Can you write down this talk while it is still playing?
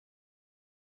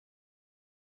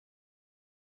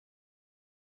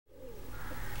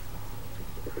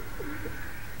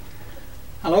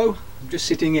Hello, I'm just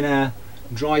sitting in our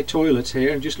dry toilet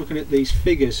here and just looking at these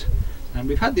figures, and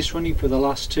we've had this running for the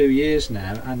last 2 years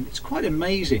now, and it's quite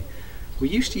amazing. We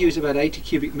used to use about 80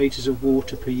 cubic metres of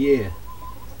water per year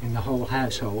in the whole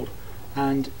household,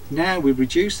 and now we've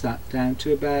reduced that down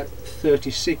to about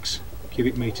 36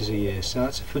 cubic metres a year. So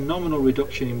that's a phenomenal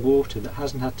reduction in water that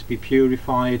hasn't had to be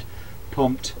purified,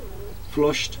 pumped,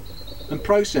 flushed and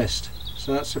processed.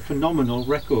 So that's a phenomenal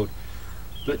record.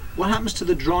 But what happens to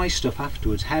the dry stuff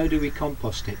afterwards? How do we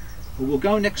compost it? Well, we'll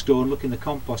go next door and look in the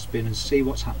compost bin and see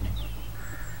what's happening.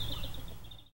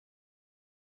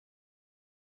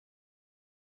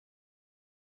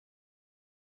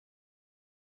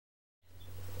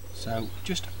 So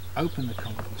just open the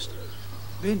compost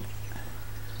bin.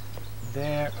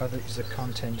 There is the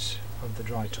contents of the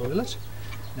dry toilet.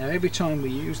 Now every time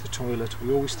we use the toilet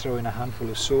we always throw in a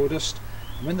handful of sawdust,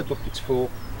 and when the bucket's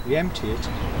full we empty it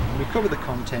and we cover the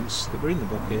contents that were in the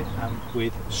bucket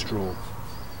with straw.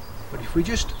 But if we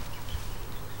just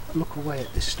look away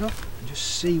at this stuff and just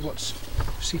see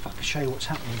if I can show you what's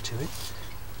happening to it.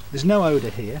 There's no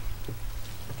odour here.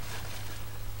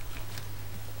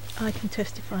 I can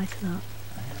testify to that.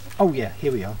 Oh yeah,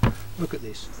 here we are. Look at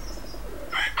this.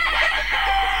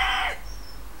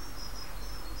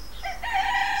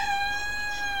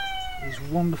 These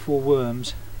wonderful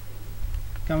worms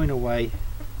going away,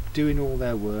 doing all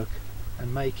their work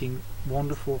and making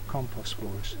wonderful compost for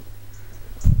us.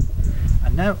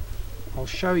 And now I'll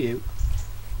show you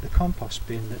the compost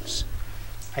bin that's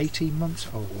 18 months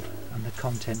old and the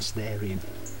contents therein.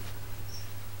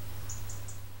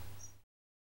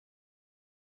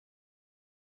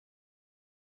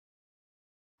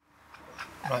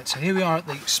 Right, so here we are at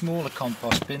the smaller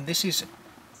compost bin. This is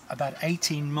about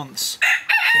 18 months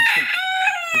since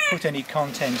we put any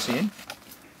contents in,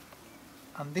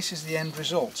 and this is the end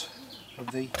result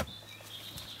of the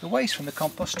waste from the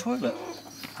compost toilet.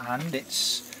 And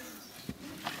it's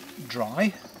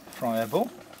dry, friable,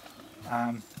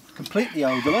 completely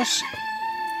odourless,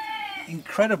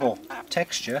 incredible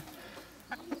texture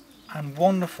and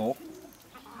wonderful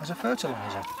as a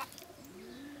fertiliser.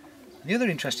 The other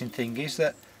interesting thing is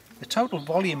that the total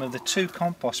volume of the two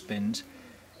compost bins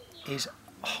is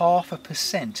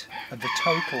 0.5% of the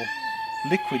total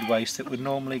liquid waste that would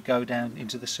normally go down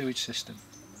into the sewage system,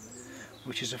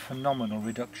 which is a phenomenal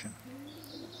reduction.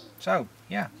 So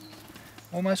yeah,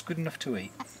 almost good enough to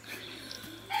eat.